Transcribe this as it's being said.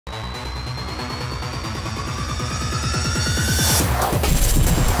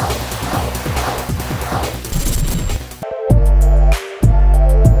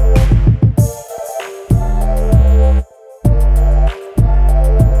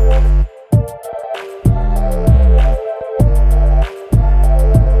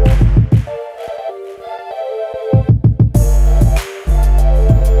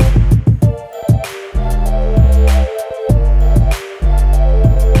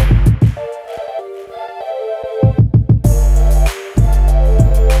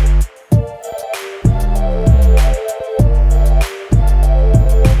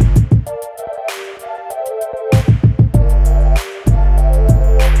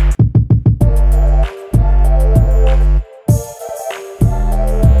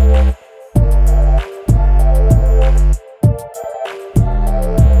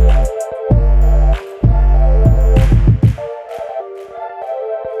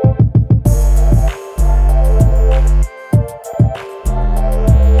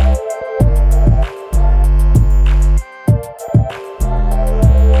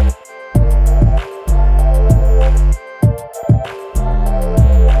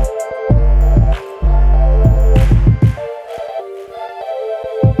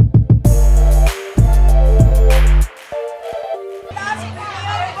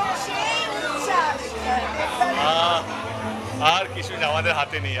আমাদের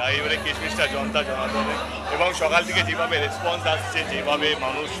হাতে নেই। আর এবারে কিশমিশটা জনতা জনাতে হবে এবং সকাল থেকে যেভাবে রেসপন্স আসছে, যেভাবে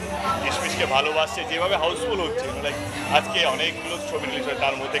মানুষ কিশমিশকে ভালোবাসছে, যেভাবে হাউসফুল হচ্ছে, লাইক আজকে অনেকগুলো ছবি রিলিজ হয়,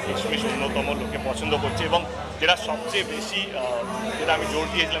 তার মধ্যে কিশমিশ অন্যতম, লোকে পছন্দ করছে। এবং যেটা সবচেয়ে বেশি যেটা আমি জোর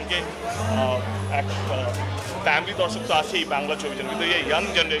দিয়েছিলাম যে এক ফ্যামিলি দর্শক তো আছেই বাংলা ছবির জন্য, কিন্তু এই ইয়াং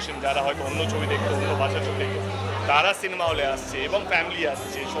জেনারেশন যারা হয়তো অন্য ছবি দেখতো, অন্য ভাষার ছবি দেখতো, তারা সিনেমা হলে আসছে এবং ফ্যামিলি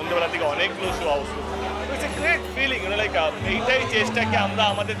আসছে, সন্ধ্যেবেলা থেকে অনেকগুলো show Housefull. It's a great feeling, like এইটাই চেষ্টাকে আমরা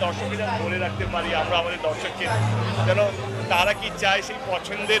আমাদের দর্শকেরা ধরে রাখতে পারি, আমরা আমাদের দর্শককে যেন তারা কি চায় সেই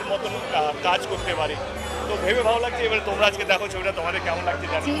পছন্দের মতন কাজ করতে পারি। তো ভেবে ভালো লাগছে। এবারে তোমরা আজকে দেখো ছবিটা, তোমাদের কেমন লাগছে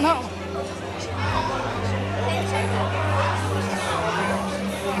জানি।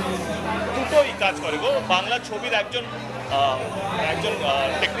 দুটোই কাজ করে গো, বাংলা ছবির একজন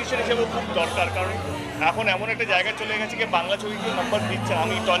টেকনিশিয়ান হিসেবে খুব দরকার, কারণ এখন এমন একটা জায়গায় চলে গেছে কি বাংলা ছবিকে নাম্বার দিচ্ছে।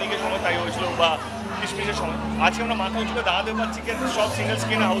 আমি টনিকের সময় তাই হয়েছিল বা কিশমিশের সময়, আজকে আমরা মাথা উঁচুকে দাঁড়াতে পারছি কি সব সিঙ্গেল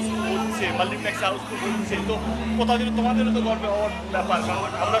স্ক্রিন হাউসফুল হচ্ছে, মাল্টিপ্লেক্স হাউসফুল হচ্ছে। তো কোথাও যদি তোমাদেরও তো গর্বে হওয়ার ব্যাপার, কারণ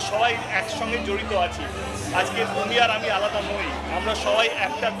আমরা সবাই একসঙ্গে জড়িত আছি। আজকে তুমি আর আমি আলাদা নই, আমরা সবাই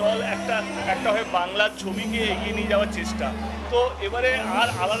একটা দল, একটা হয়ে বাংলার ছবিকে এগিয়ে নিয়ে যাওয়ার চেষ্টা। তো এবারে আর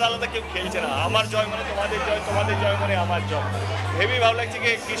আলাদা আলাদা কেউ খেলছে না, আমার জয় মানে তোমাদের জয়, তোমাদের জয় মানে আমার জয়। ভেবেই ভালো লাগছে কি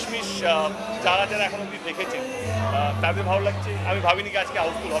কিশমিশ যারা যারা এখন অব্দি দেখেছেন তাদের ভালো লাগছে। আমি ভাবিনি কি আজকে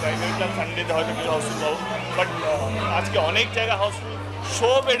হাউসফুল হবে, আমি ভেবেছিলাম সানডেতে হয়তো কিছু হাউসফুল পাবো, বাট আজকে অনেক জায়গায় হাউসফুল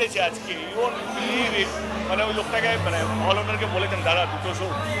শো বেড়েছে আজকে। ইউন বিলিভ ইট, মানে ওই লোকটাকে মানে হল ওনারকে বলেছেন দাদা দুটো শো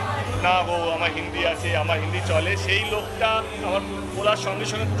না গো, আমার হিন্দি আছে, আমার হিন্দি চলে, সেই লোকটা আমার বলার সঙ্গে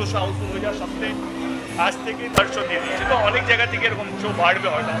সঙ্গে দুটো শো হাউসফুল হয়ে যাওয়ার সত্ত্বে আজ থেকে তার শো দিয়ে দিয়েছে। তো অনেক জায়গা থেকে এরকম শো বাড়বে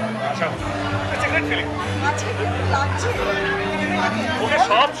হয়তো, আশা করি। আচ্ছা, গ্রেট ফিলিং। ওকে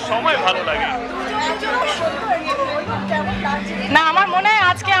সব সময় ভালো লাগে। না, আমার মনে হয়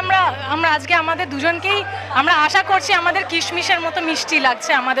আজকে আমরা আজকে আমাদের দুজনকেই আমরা আশা করছি আমাদের কিশমিশের মতো মিষ্টি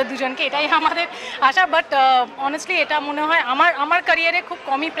লাগছে আমাদের দুজনকে, এটাই আমাদের আশা। বাট অনেস্টলি এটা মনে হয় আমার ক্যারিয়ারে খুব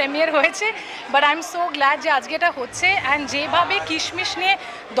কমই প্রিমিয়ার হয়েছে, but I am so glad যে আজকে এটা হচ্ছে। অ্যান্ড যেভাবে কিশমিশ নিয়ে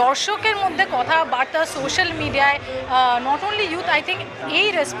দর্শকের মধ্যে কথাবার্তা সোশ্যাল মিডিয়ায়, not only youth, I think এই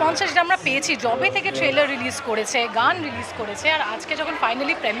রেসপন্সে যেটা আমরা পেয়েছি জবে থেকে ট্রেলার রিলিজ করেছে, গান রিলিজ করেছে, আর আজকে যখন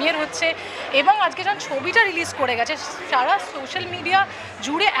ফাইনালি প্রিমিয়ার হচ্ছে এবং আজকে যখন ছবিটা রিলিজ করে গেছে, সারা সোশ্যাল মিডিয়া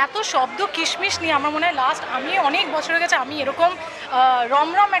জুড়ে এত শব্দ কিশমিশ নিয়ে আমার মনে হয় আমি অনেক বছর হয়ে গেছে আমি এরকম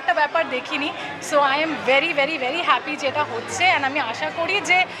রমরম একটা ব্যাপার দেখিনি। So I am very very very happy যে এটা হচ্ছে। অ্যান্ড আমি আশা করি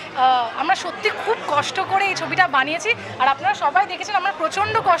যে আমরা সত্যি খুব কষ্ট করে এই ছবিটা বানিয়েছি, আর আপনারা সবাই দেখেছেন আমরা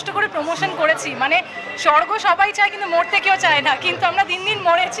প্রচণ্ড কষ্ট করে প্রমোশন করেছি। মানে স্বর্গ সবাই চায় কিন্তু মরতে কেউ চায় না, কিন্তু আমরা দিন দিন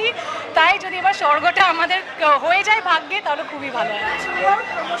মরেছি। তাই যদি এবার স্বর্গটা আমাদের হয়ে যায় ভাগ্যে তাহলে খুবই ভালো হয়।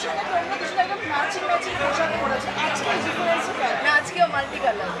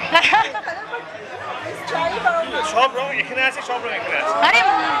 সব রং এখানে আছে, সব রং এখানে আছে।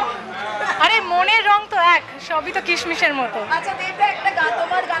 আরে মনের রং তো এক, সবই তো কিশমিশের মতো। আচ্ছা দেবদা, একটা গান,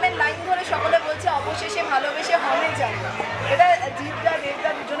 তোমার গানের লাইন ধরে সকলে বলছে অবশেষে ভালোবেসে হবে যায়, এটা জিৎদা দেবদা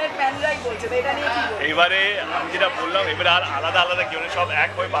দুজনের ফ্যানরাই বলছে, এটা নিয়ে কি বলবো? এবারে আমি যেটা বললাম, এবারে আর আলাদা আলাদা কেউ সব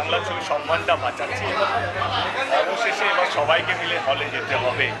এক হয়ে বাংলা ছবির সম্মানটা বাঁচাচ্ছি। অবশেষে এবার সবাইকে মিলে হলে যেতে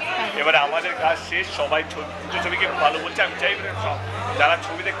হবে। এবারে আমাদের কাজ শেষ, সবাই ছবিকে ভালো বলছে। আমি চাই যারা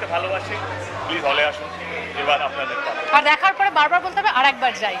ছবি দেখতে ভালোবাসে প্লিজ হলে আসুন, এবার আপনাদের আর দেখার পরে বারবার বলতে হবে আর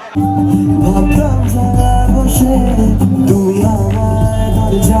একবার যাই।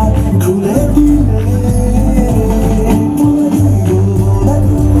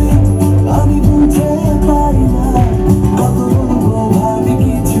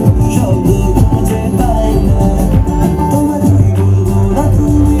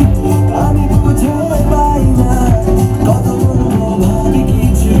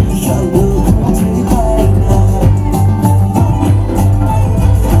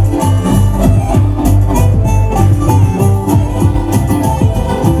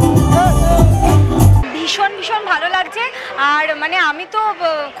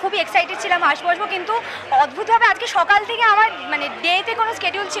 খুবই এক্সাইটেড ছিলাম আসবো, কিন্তু অদ্ভুতভাবে আজকে সকাল থেকে আমার মানে ডেতে কোনো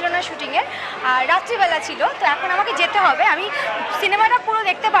স্কেডিউল ছিল না শুটিংয়ের, আর রাত্রিবেলা ছিল। তো এখন আমাকে যেতে হবে, আমি সিনেমাটা পুরো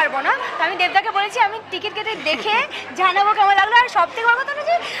দেখতে পারবো না। তো আমি দেবদাকে বলেছি আমি টিকিট কেটে দেখে জানাবো কেমন লাগলো। আর সব থেকে বড় কথা হলো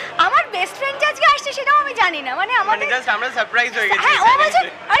যে আমার বেস্ট ফ্রেন্ড যে আজকে আসছে সেটাও আমি জানি না, মানে আমাদের জাস্ট আমরা সারপ্রাইজ হয়ে গেছি। হ্যাঁ, ও বলছে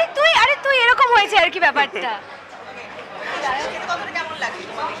আরে তুই এরকম হয়েছে আর কি ব্যাপারটা।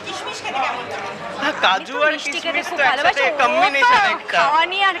 কাজু আর কিশমিশ তো একসাথে কম্বিনেশন একটা, খাওয়া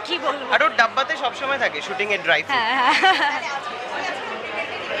নিয়ে আর কি বলবো। আর ওর ডাব্বাতে সবসময় থাকে শুটিং এর ড্রাই ফ্রুট।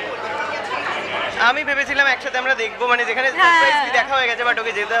 আমি ভেবেছিলাম একসাথে আমরা দেখবো, মানে যেখানে সারপ্রাইজ দেখা হয়ে গেছে, বাট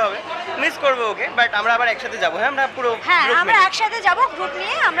ওকে যেতে হবে। মিস করবো ওকে, বাট আমরা আবার একসাথে যাবো। হ্যাঁ, আমরা পুরো হ্যাঁ group আমরা মিলে। একসাথে যাব, গ্রুপ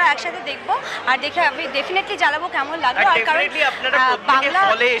নিয়ে আমরা একসাথে দেখবো আর দেখে আমি ডেফিনেটলি জানাবো কেমন লাগলো। আর আর কারণ definitely আপনারা প্রত্যেকে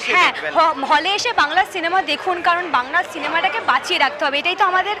হলে এসে হ্যাঁ দেখবেন। হলে এসে বাংলা সিনেমা দেখুন, কারণ বাংলা সিনেমাটাকে বাঁচিয়ে রাখতে হবে, এটাই তো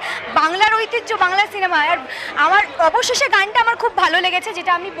আমাদের বাংলার ঐতিহ্য, বাংলা সিনেমা। আর আমার অবশেষে গানটা আমার খুব ভালো লেগেছে,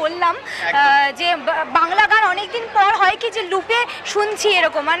 যেটা আমি বললাম যে বাংলা গান অনেকদিন পর হয় কি যে লুপে শুনছি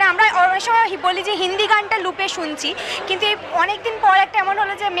এরকম, মানে আমরা অনেক সময় বলি যে হিন্দি গানটা লুপে শুনছি, কিন্তু এই অনেকদিন পর একটা এমন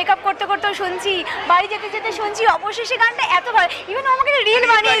হলো যে মেকআপ করতে করতেও শুনছি, বাড়ি যেতে যেতে শুনছি, অবশেষে গানটা এত ভালো, ইভেন আমাকে রিল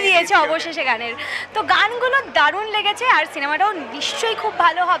বানিয়ে দিয়েছে অবশেষে গানের। তো গানগুলো দারুণ লেগেছে আর সিনেমাটাও নিশ্চয়ই খুব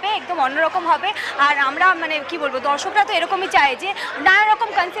ভালো হবে, একদম অন্যরকম হবে। আর আমরা মানে কি বলবো, দর্শকরা তো এরকমই চায় যে নানা রকম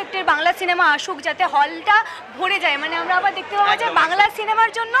কনসেপ্টের বাংলা সিনেমা আসুক, যাতে হলটা ভরে যায়। মানে আমরা আবার দেখতে পাবো যে বাংলা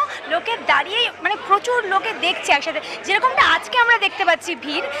সিনেমার জন্য লোকে দাঁড়িয়ে, মানে প্রচুর লোকে দেখছে একসাথে, যেরকমটা আজকে আমরা দেখতে পাচ্ছি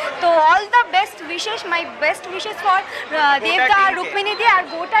ভিড়। তো all the best wishes, my best wishes for দেবদা আর রুক্মিণী দি আর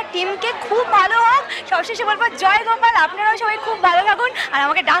গোটা টিমকে, খুব ভালো হোক। সবশেষে বলবো জয় গোপাল, আপনারাও সবাই খুব ভালো থাকুন। আর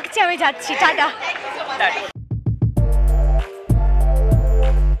আমাকে ডাকছে, আমি যাচ্ছি, টাটা।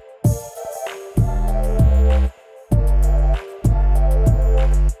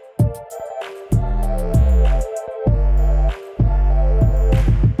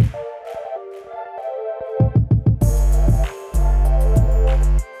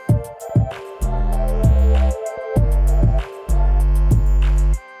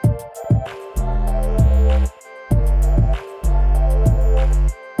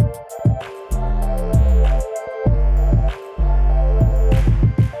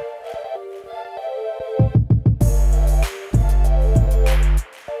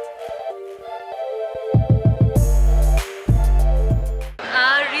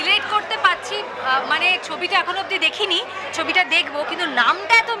 মানে ছবিটা এখন অবধি দেখিনি, ছবিটা দেখবো, কিন্তু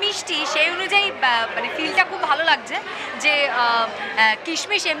নামটা এত মিষ্টি, সেই অনুযায়ী মানে ফিলটা খুব ভালো লাগছে। যে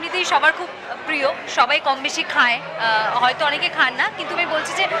কিশমিশ এমনিতেই সবার খুব প্রিয়, সবাই কম বেশি খায়, হয়তো অনেকে খান না, কিন্তু আমি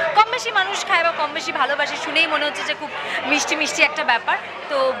বলছি যে কম বেশি মানুষ খায় বা কম বেশি ভালোবাসে, শুনেই মনে হচ্ছে যে খুব মিষ্টি মিষ্টি একটা ব্যাপার।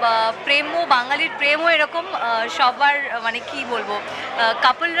 তো প্রেমও, বাঙালির প্রেমও এরকম, সবার মানে কি বলবো,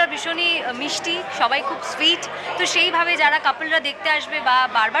 কাপলরা ভীষণই মিষ্টি, সবাই খুব সুইট। তো সেইভাবে যারা কাপলরা দেখতে আসবে বা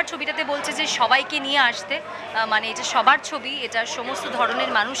বারবার ছবিটাতে বলছে যে সবাইকে নিয়ে আসতে, মানে এটা সবার ছবি, এটা সমস্ত ধরনের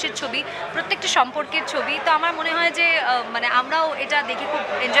মানুষের ছবি, প্রত্যেকটা সম্পর্কের ছবি। তো আমার মনে হয় যে মানে আমরাও এটা দেখে খুব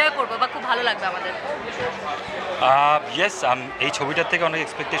এনজয় করবো বা খুব ভালো লাগবে আমাদের। ইয়েস, এই ছবিটার থেকে অনেক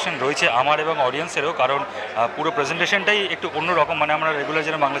এক্সপেকটেশন রয়েছে আমার এবং অডিয়েন্সেরও, কারণ পুরো প্রেজেন্টেশনটাই একটু অন্যরকম। মানে আমরা রেগুলার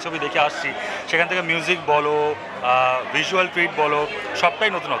যেন বাংলা ছবি দেখে আসছি, সেখান থেকে মিউজিক বলো, ভিজুয়াল ট্রিট বলো,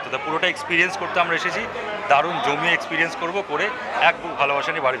 সবটাই নতুনত্ব। তা পুরোটা এক্সপিরিয়েন্স করতে আমরা এসেছি, দারুণ জমিয়ে এক্সপিরিয়েন্স করব, করে এক বুক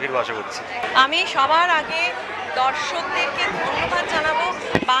ভালোবাসা নিয়ে বাড়ি ফিরবো আশা করছি। আমি সবার আগে দর্শকদেরকে ধন্যবাদ জানাবো,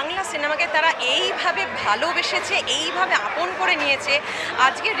 বাংলা সিনেমাকে তারা এইভাবে ভালোবেসেছে, এইভাবে আপন করে নিয়েছে।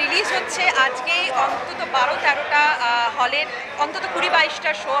 আজকে রিলিজ হচ্ছে, আজকে অন্তত 12-13টা হলের অন্তত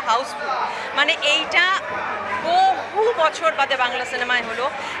 20-22টা শো হাউসফুল। মানে এইটা বহু বছর বাদে বাংলা সিনেমায় হলো,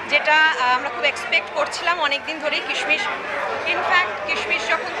 যেটা আমরা খুব এক্সপেক্ট করছিলাম অনেক দিন ধরেই। কিশমিশ, ইনফ্যাক্ট কিশমিশ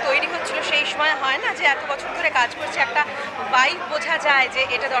যখন তৈরি হচ্ছিল সেই সময় হয় না যে এত বছর ধরে কাজ করছে, একটা ভাইব বোঝা যায় যে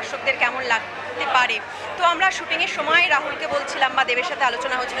এটা দর্শকদের কেমন লাগতে পারে। তো আমরা শুটিংয়ের সময় রাহুলকে বলছিলাম বা দেবের সাথে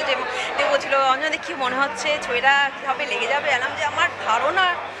আলোচনা হচ্ছিল, যে দেব বলছিল অঞ্জনা দেখি মনে হচ্ছে ছবিটা কীভাবে লেগে যাবে। এলাম যে আমার ধারণা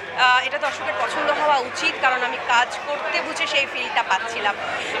এটা দর্শকের পছন্দ হওয়া উচিত, কারণ আমি কাজ করতে বুঝে সেই ফিলটা পাচ্ছিলাম।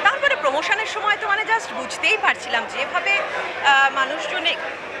 তারপরে প্রমোশনের সময় তো মানে জাস্ট বুঝতেই পারছিলাম যেভাবে মানুষজনে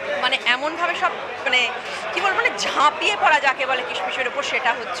মানে এমনভাবে সব মানে কী বলবো, মানে ঝাঁপিয়ে পড়া যাকে বলে কিশমিশের ওপর,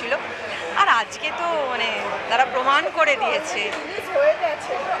 সেটা হচ্ছিল। আর আজকে তো মানে তারা প্রমাণ করে দিয়েছে।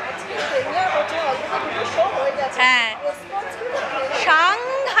 হ্যাঁ,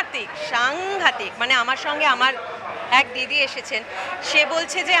 সাংঘাতিক সাংঘাতিক। মানে আমার সঙ্গে আমার এক দিদি এসেছেন, সে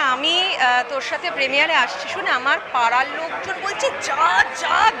বলছে যে আমি তোর সাথে প্রিমিয়ারে আসছি শুনে আমার পাড়ার লোকজন বলছে যা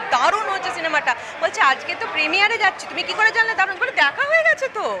যা দারুণ হচ্ছে সিনেমাটা। বলছে আজকে তো প্রিমিয়ারে যাচ্ছি, তুমি কি করে জানলে দারুণ? করে দেখা হয়ে গেছে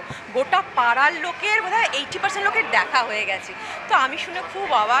তো, গোটা পাড়ার লোকের বোধহয় 80% লোকের দেখা হয়ে গেছে। তো আমি শুনে খুব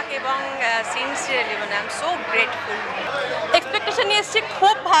অবাক এবং সিনসিয়ারলি মানে I am so grateful. Expectation নিয়ে এসেছি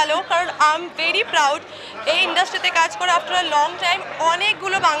খুব ভালো, কারণ আই এম ভেরি প্রাউড এই ইন্ডাস্ট্রিতে কাজ করে। আফটার আ লং টাইম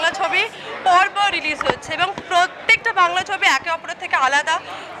অনেকগুলো বাংলা ছবি পরপর রিলিজ হচ্ছে এবং প্রত্যেকটা বাংলা ছবি একে অপরের থেকে আলাদা,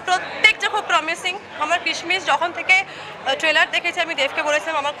 প্রত্যেকটা খুব প্রমিসিং। আমার কিশমিশ যখন থেকে ট্রেলার দেখেছি, আমি দেবকে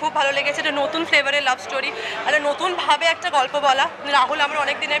বলেছিলাম আমার খুব ভালো লেগেছে, এটা নতুন ফ্লেভারের লাভ স্টোরি, আর নতুনভাবে একটা গল্প বলা। রাহুল আমার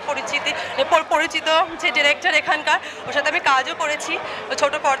অনেক দিনের পরিচিত যে ডিরেক্টর এখানকার, ওর সাথে আমি কাজও করেছি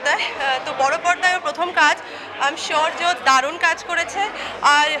ছোট পর্দায়। তো বড় পর্দায় প্রথম কাজ, আই এম শিওর যে ও দারুণ কাজ করেছে।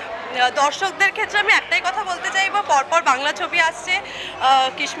 আর দর্শকদের ক্ষেত্রে আমি একটাই কথা বলতে চাইবো, পরপর বাংলা ছবি আসছে,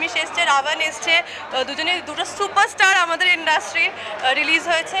 কিশমিশ এসছে, রাবণ এসছে, দুটো সুপারস্টার আমাদের ইন্ডাস্ট্রি রিলিজ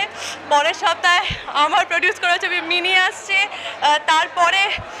হয়েছে। পরের সপ্তাহে আমার প্রডিউস করা ছবি মিনি আসছে, তারপরে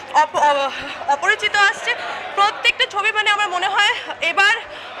অপরিচিত আসছে। প্রত্যেকটা ছবি মানে আমার মনে হয় এবার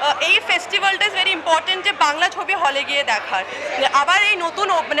এই ফেস্টিভ্যালটা ইজ ভেরি ইম্পর্টেন্ট, যে বাংলা ছবি হলে গিয়ে দেখার। আবার এই নতুন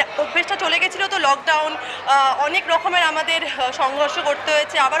মানে অভ্যেসটা চলে গেছিলো, তো লকডাউন, অনেক রকমের আমাদের সংঘর্ষ করতে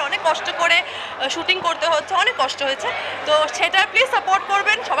হয়েছে, আবার অনেক কষ্ট করে শুটিং করতে হচ্ছে, অনেক কষ্ট হয়েছে। তো সেটা প্লিজ সাপোর্ট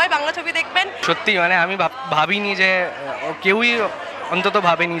করবেন, সবাই বাংলা ছবি দেখবেন। সত্যি মানে আমি ভাবিনি যে কেউই অন্তত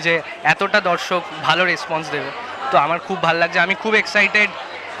ভাবেনি যে এতটা দর্শক ভালো রেসপন্স দেবে। তো আমার খুব ভালো লাগছে, আমি খুব এক্সাইটেড।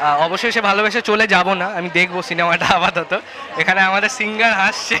 অবশেষে ভালোবেসে চলে যাব না, আমি দেখবো সিনেমাটা আপাতত। এখানে আমাদের সিঙ্গার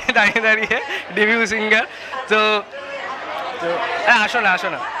হাসছে দাঁড়িয়ে দাঁড়িয়ে, ডেবিউ সিঙ্গার। তো আসো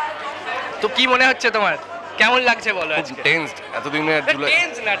না। তো কি মনে হচ্ছে তোমার, কেমন লাগছে বলো? আজকে টেন্সড, এতদিনের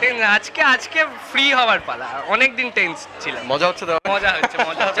টেন্স না আজকে ফ্রি হওয়ার পালা। অনেকদিন টেন্স ছিল। মজা হচ্ছে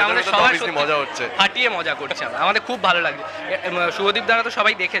আমাদের সবাই মজা হচ্ছে, ফাটিয়ে মজা করছে, আমাদের খুব ভালো লাগছে। শুভদীপ দ্বারা তো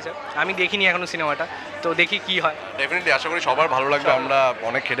সবাই দেখেছে, আমি দেখিনি এখনো সিনেমাটা, তো দেখি কি হয়। ডেফিনেটলি আশা করি সবার ভালো লাগবে। আমরা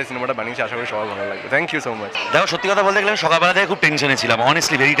অনেক খেটে সিনেমাটা বানিয়েছি, আশা করি সবার ভালো লাগবে। Thank you so much. দেখো, সত্যি কথা বলতে গেলে আমি সকালবেলা থেকে খুব টেনশনে ছিলাম,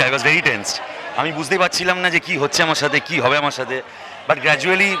 honestly I was very tensed. আমি বুঝতেই পারছিলাম না যে কি হচ্ছে আমার সাথে, কি হবে আমার সাথে। বাট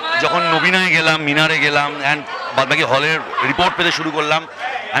গ্র্যাজুয়ালি যখন নবীনায় গেলাম, মিনারে গেলাম, অ্যান্ড বাদবাকি হলের রিপোর্ট পেতে শুরু করলাম,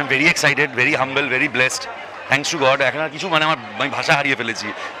 I am very excited, very humble, very blessed. Thanks to god. এখন আর কিছু মানে আমি ভাষা হারিয়ে ফেলেছি।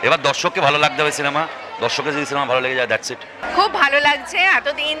 এবার দর্শককে ভালো লাগতে হবে সিনেমা, দর্শকের যদি সিনেমা ভালো লেগে যায়, দ্যাটস ইট। খুব ভালো লাগছে।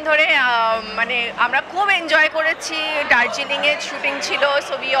 এতদিন ধরে মানে আমরা খুব এনজয় করেছি। দার্জিলিংয়ে শুটিং ছিল,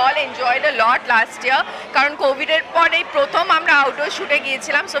 so we all enjoyed a lot last year, কারণ কোভিডের পরেই প্রথম আমরা আউটডোর শুটে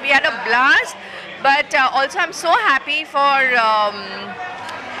গিয়েছিলাম। So we had a blast, but also I am so happy for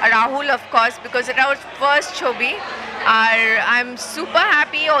Rahul, of course, because এটা ওর ফার্স্ট ছবি। আর I am super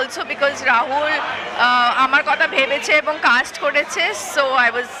happy also because Rahul আমার কথা ভেবেছে এবং কাস্ট করেছে। So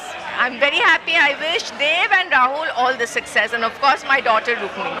I'm very happy. I wish Dev and Rahul all the success, and of course my daughter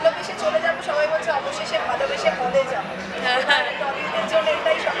Rukmini. ভালোবেসে চলে যাব, সবাই বলছে অবশেষে ভালোবেসে বলে যাব। টলিউডের জন্য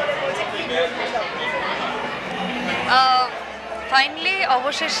এটাই সকলে বলছে, কি ফাইনালি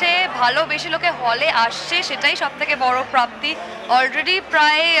অবশেষে ভালো বেশি লোকে হলে আসছে, সেটাই সব থেকে বড় প্রাপ্তি। অলরেডি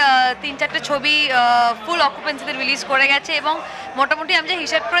প্রায় 3-4টে ছবি ফুল অকুপেন্সিতে রিলিজ করে গেছে, এবং মোটামুটি আমি যে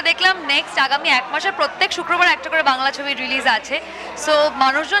হিসাব করে দেখলাম নেক্সট আগামী 1 মাসের প্রত্যেক শুক্রবার একটা করে বাংলা ছবি রিলিজ আছে। সো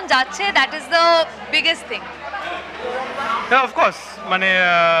মানুষজন যাচ্ছে, that is the biggest thing. Of course মানে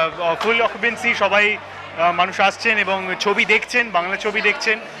ফুল অকুপেন্সি, সবাই মানুষ আসছেন এবং ছবি দেখছেন, বাংলা ছবি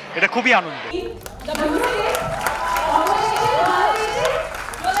দেখছেন, এটা খুবই আনন্দ।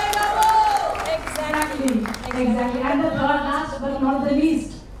 Exactly. And the third, last but not the least,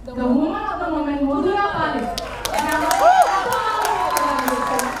 the woman of the moment, Madhura Pale. And at the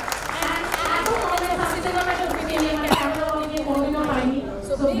moment, Sasitana to begin and camera on the Madhura Pale.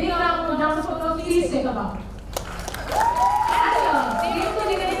 So big round of applause, please take a bow. And দেখো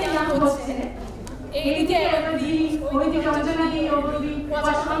দিকে নাম হচ্ছে এইদিকে এবারে ওইদিকে কাঞ্চনা দিয়ে ওইদিকে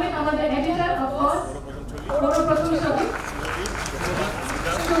watchman আমাদের এডিটর অফ কোর্স ওর প্রথম ছবি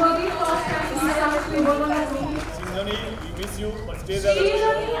শুভদীপ ফার্স্ট টাইম ইজ আমাকে বলবো না সিজনি we miss you but stay there.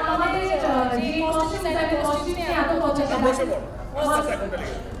 সিজনি আমাদের যে কস্টিউম থাকে কস্টিউমে এত পছন্দ বসে পড়ো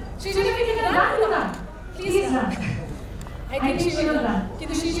সিজনি কি না প্লিজ না I think she will run,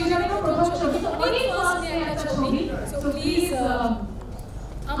 কিন্তু সিজনের প্রথম ছবি তো অনেক ফার্স্ট একটা ছবি। সো প্লিজ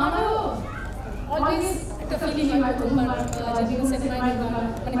আমারও অলওয়েজ একটা ফিলিং হয় প্রথমবার যেদিন সেকেন্ড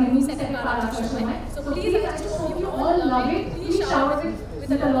মানে মুভি সেকেন্ড বার আসার সময়। So please I just hope you all love it, please shower it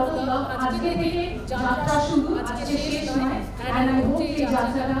with a lot of love. আজকে থেকে যাত্রা শুরু, আজকে শেষ নয়, and I hope এই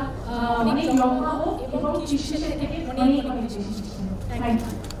যাত্রাটা অনেক লম্বা হোক এবং কিশমিশ থেকে অনেক বেশি। Thank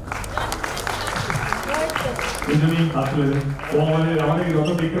you. দুজনই আসলে আমাদের যত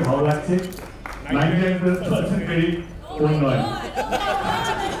দেখতে ভালো লাগছে, 99% ক্রেডিট ওর নয়,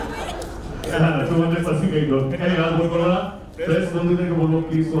 200% ক্রেডিট ওর। এখানে আর বলবো না, প্রেস বন্ধুদেরকে বলবো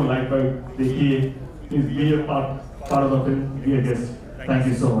প্লিজ কোনো লাইক ফাইক দেখিয়ে please B A part of the B a guest. Thank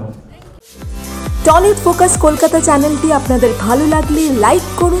you so much. Tollywood focus Kolkata চ্যানেলটি আপনাদের ভালো লাগলে লাইক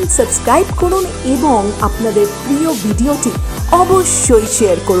করুন, সাবস্ক্রাইব করুন এবং আপনাদের প্রিয় ভিডিওটি অবশ্যই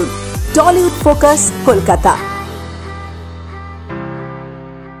শেয়ার করুন। Tollywood focus Kolkata.